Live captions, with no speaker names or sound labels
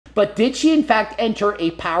But did she in fact enter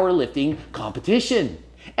a powerlifting competition?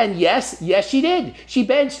 And yes, she did. She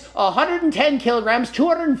benched 110 kilograms,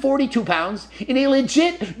 242 pounds in a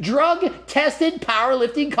legit drug-tested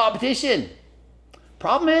powerlifting competition.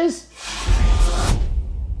 Problem is,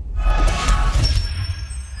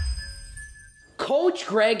 Coach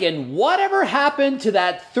Greg, and whatever happened to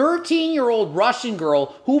that 13-year-old Russian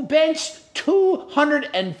girl who benched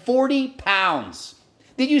 240 pounds?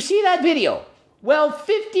 Did you see that video? Well,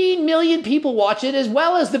 15 million people watch it, as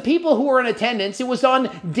well as the people who were in attendance. It was on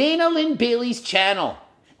Dana Lynn Bailey's channel.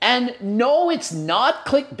 And no, it's not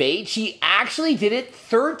clickbait. She actually did it,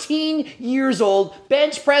 13 years old,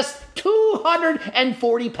 bench press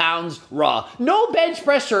 240 pounds raw. No bench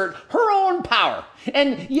press shirt, her own power.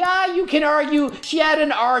 And yeah, you can argue she had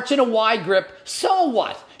an arch and a wide grip. So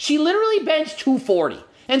what? She literally benched 240.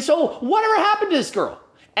 And so whatever happened to this girl?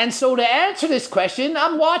 And so to answer this question,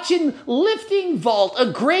 I'm watching Lifting Vault, a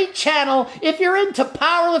great channel if you're into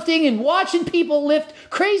powerlifting and watching people lift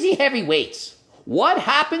crazy heavy weights. What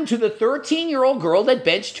happened to the 13-year-old girl that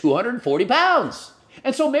benched 240 pounds?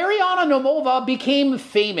 And so Mariana Nomova became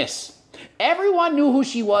famous. Everyone knew who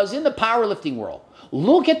she was in the powerlifting world.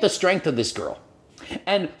 Look at the strength of this girl.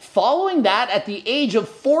 And following that, at the age of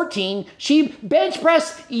 14, she bench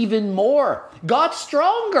pressed even more, got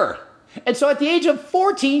stronger. And so at the age of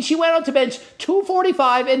 14, she went on to bench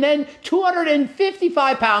 245 and then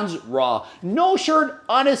 255 pounds raw. No shirt,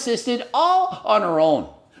 unassisted, all on her own.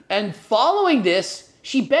 And following this,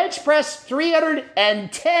 she bench pressed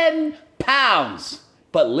 310 pounds.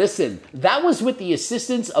 But listen, that was with the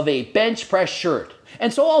assistance of a bench press shirt.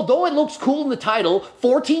 And so although it looks cool in the title,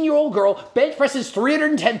 14-year-old girl bench presses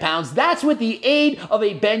 310 pounds, that's with the aid of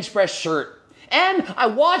a bench press shirt. And I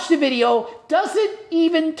watched the video, doesn't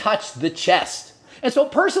even touch the chest. And so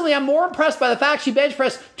personally, I'm more impressed by the fact she bench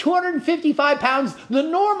pressed 255 pounds the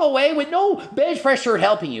normal way with no bench press shirt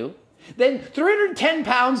helping you, than 310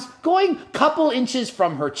 pounds going a couple inches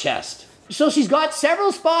from her chest. So she's got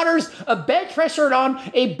several spotters, a bench press shirt on,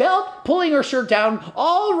 a belt pulling her shirt down,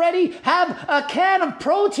 already have a can of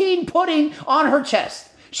protein pudding on her chest.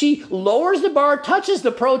 She lowers the bar, touches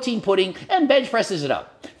the protein pudding, and bench presses it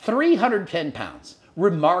up. 310 pounds.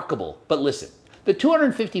 Remarkable. But listen, the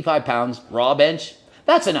 255 pounds raw bench,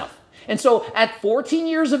 that's enough. And so at 14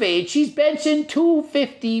 years of age, she's benching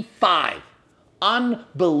 255.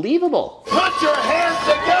 Unbelievable. Put your hands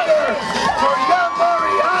together for young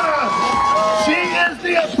Mariana. She is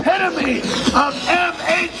the epitome of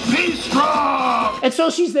MHP Strong. And so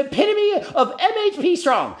she's the epitome of MHP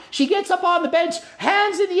Strong. She gets up on the bench,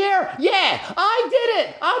 hands in the air. Yeah, I did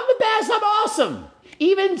it. I'm the best. I'm awesome.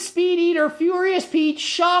 Even Speed Eater Furious Pete,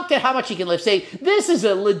 shocked at how much he can lift, say this is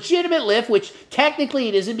a legitimate lift, which technically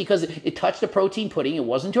it isn't because it touched the protein pudding. It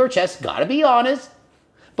wasn't to her chest. Gotta be honest.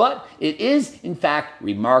 But it is, in fact,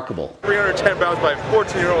 remarkable. 310 pounds by a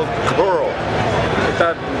 14-year-old girl.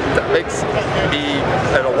 That makes me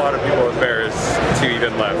and a lot of people embarrassed to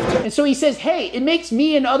even lift. And so he says, hey, it makes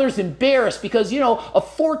me and others embarrassed because, a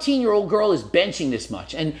 14-year-old girl is benching this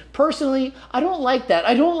much. And personally, I don't like that.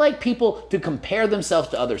 I don't like people to compare themselves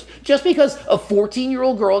to others. Just because a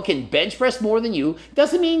 14-year-old girl can bench press more than you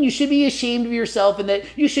doesn't mean you should be ashamed of yourself and that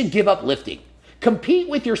you should give up lifting. Compete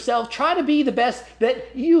with yourself. Try to be the best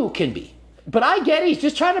that you can be. But I get it. He's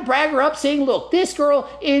just trying to brag her up, saying, look, this girl,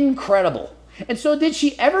 incredible. And so did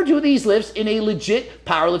she ever do these lifts in a legit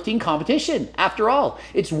powerlifting competition? After all,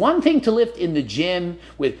 it's one thing to lift in the gym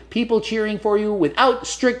with people cheering for you without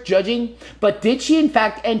strict judging. But did she in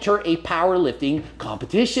fact enter a powerlifting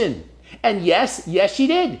competition? And yes, she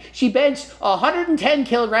did. She benched 110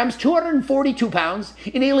 kilograms, 242 pounds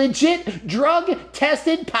in a legit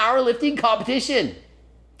drug-tested powerlifting competition.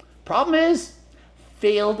 Problem is,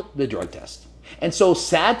 failed the drug test. And so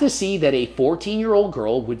sad to see that a 14-year-old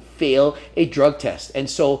girl would fail a drug test. And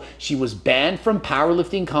so she was banned from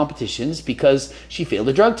powerlifting competitions because she failed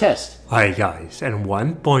a drug test. Hi guys, and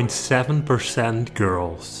 1.7%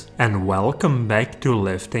 girls. And welcome back to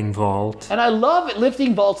Lifting Vault. And I love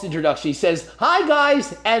Lifting Vault's introduction. He says, hi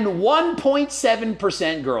guys, and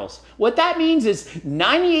 1.7% girls. What that means is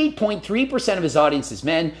 98.3% of his audience is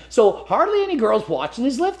men, so hardly any girls watching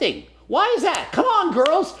his lifting. Why is that? Come on,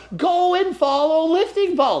 girls, go and follow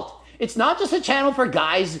Lifting Vault. It's not just a channel for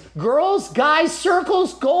guys, girls, guys,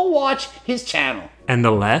 circles, go watch his channel. And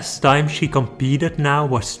the last time she competed now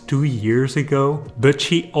was 2 years ago, but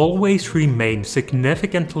she always remained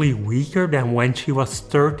significantly weaker than when she was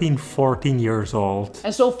 13, 14 years old.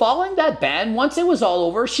 And so following that ban, once it was all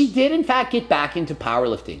over, she did in fact get back into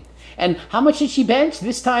powerlifting. And how much did she bench?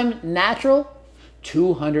 This time natural?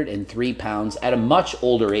 203 pounds at a much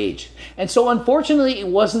older age. And so unfortunately, it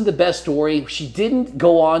wasn't the best story. She didn't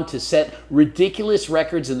go on to set ridiculous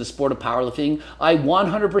records in the sport of powerlifting. I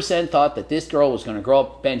 100% thought that this girl was going to grow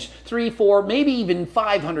up, bench 3, 4, maybe even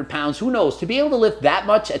 500 pounds. Who knows? To be able to lift that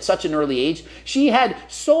much at such an early age, she had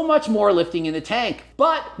so much more lifting in the tank.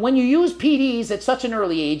 But when you use PDs at such an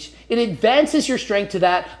early age, it advances your strength to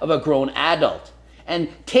that of a grown adult. And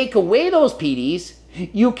take away those PDs,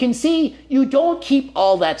 you can see you don't keep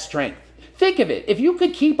all that strength. Think of it. If you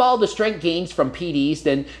could keep all the strength gains from PDs,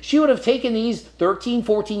 then she would have taken these 13,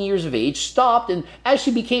 14 years of age, stopped, and as she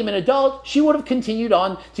became an adult, she would have continued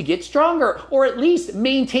on to get stronger, or at least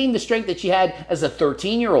maintain the strength that she had as a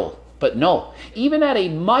 13-year-old. But no, even at a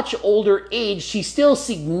much older age, she's still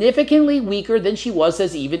significantly weaker than she was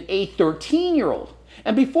as even a 13-year-old.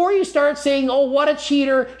 And before you start saying, oh, what a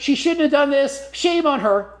cheater, she shouldn't have done this, shame on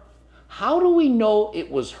her, how do we know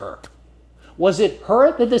it was her? Was it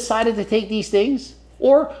her that decided to take these things?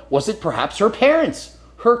 Or was it perhaps her parents,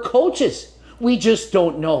 her coaches? We just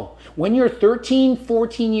don't know. When you're 13,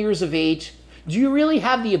 14 years of age, do you really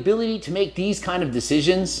have the ability to make these kind of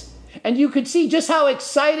decisions? And you could see just how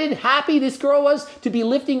excited, happy this girl was to be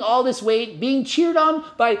lifting all this weight, being cheered on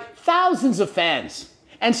by thousands of fans.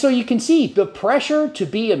 And so you can see the pressure to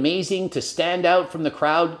be amazing, to stand out from the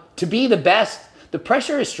crowd, to be the best, the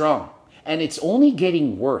pressure is strong. And it's only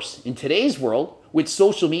getting worse. In today's world, with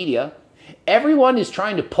social media, everyone is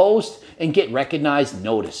trying to post and get recognized,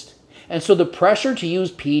 noticed. And so the pressure to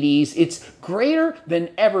use PDs, it's greater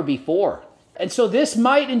than ever before. And so this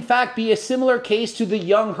might in fact be a similar case to the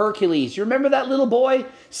young Hercules. You remember that little boy,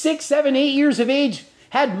 6, 7, 8 years of age,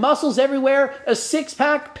 had muscles everywhere, a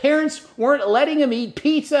six-pack, parents weren't letting him eat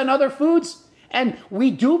pizza and other foods? And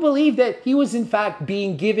we do believe that he was in fact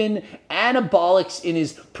being given anabolics in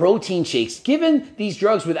his protein shakes, given these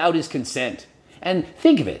drugs without his consent. And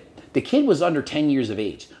think of it, the kid was under 10 years of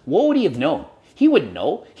age. What would he have known? He wouldn't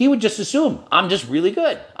know. He would just assume, I'm just really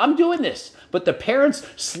good. I'm doing this. But the parents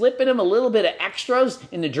slipping him a little bit of extras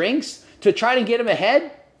in the drinks to try to get him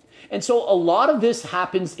ahead. And so a lot of this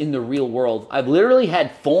happens in the real world. I've literally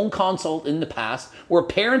had phone consults in the past where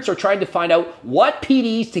parents are trying to find out what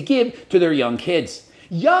PDs to give to their young kids.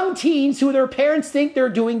 Young teens who their parents think they're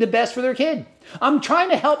doing the best for their kid. I'm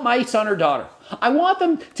trying to help my son or daughter. I want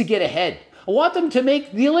them to get ahead. I want them to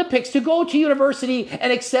make the Olympics, to go to university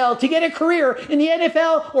and excel, to get a career in the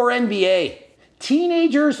NFL or NBA.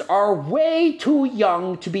 Teenagers are way too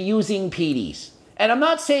young to be using PDs. And I'm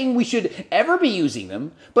not saying we should ever be using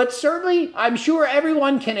them, but certainly I'm sure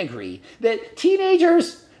everyone can agree that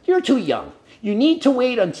teenagers, you're too young. You need to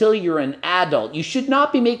wait until you're an adult. You should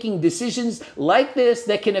not be making decisions like this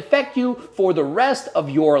that can affect you for the rest of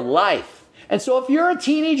your life. And so if you're a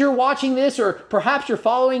teenager watching this, or perhaps you're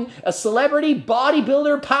following a celebrity,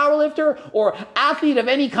 bodybuilder, powerlifter, or athlete of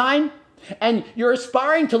any kind, and you're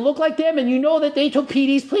aspiring to look like them and you know that they took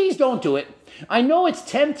PDs, please don't do it. I know it's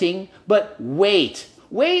tempting, but wait.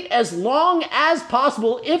 Wait as long as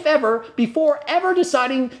possible, if ever, before ever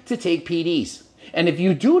deciding to take PDs. And if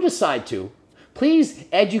you do decide to, please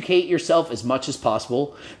educate yourself as much as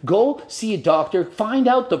possible. Go see a doctor, find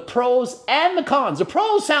out the pros and the cons. The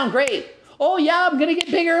pros sound great. Oh yeah, I'm going to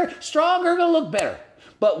get bigger, stronger, going to look better.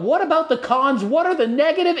 But what about the cons? What are the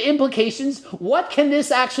negative implications? What can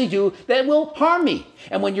this actually do that will harm me?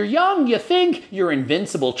 And when you're young, you think you're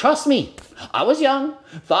invincible. Trust me, I was young,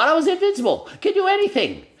 thought I was invincible, could do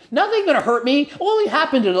anything. Nothing gonna hurt me, only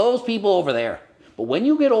happened to those people over there. But when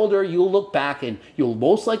you get older, you'll look back and you'll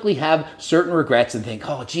most likely have certain regrets and think,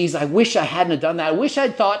 oh geez, I wish I hadn't done that. I wish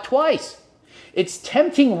I'd thought twice. It's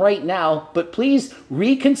tempting right now, but please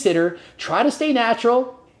reconsider, try to stay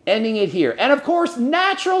natural, ending it here. And of course,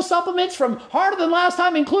 natural supplements from Harder Than Last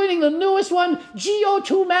Time, including the newest one,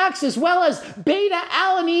 GO2 Max, as well as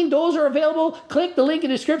beta-alanine. Those are available. Click the link in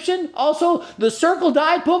the description. Also, the Circle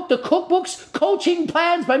Diet Book, the cookbooks, coaching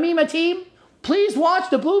plans by me and my team. Please watch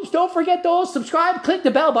the bloops. Don't forget those. Subscribe, click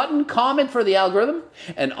the bell button, comment for the algorithm.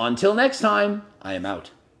 And until next time, I am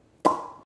out.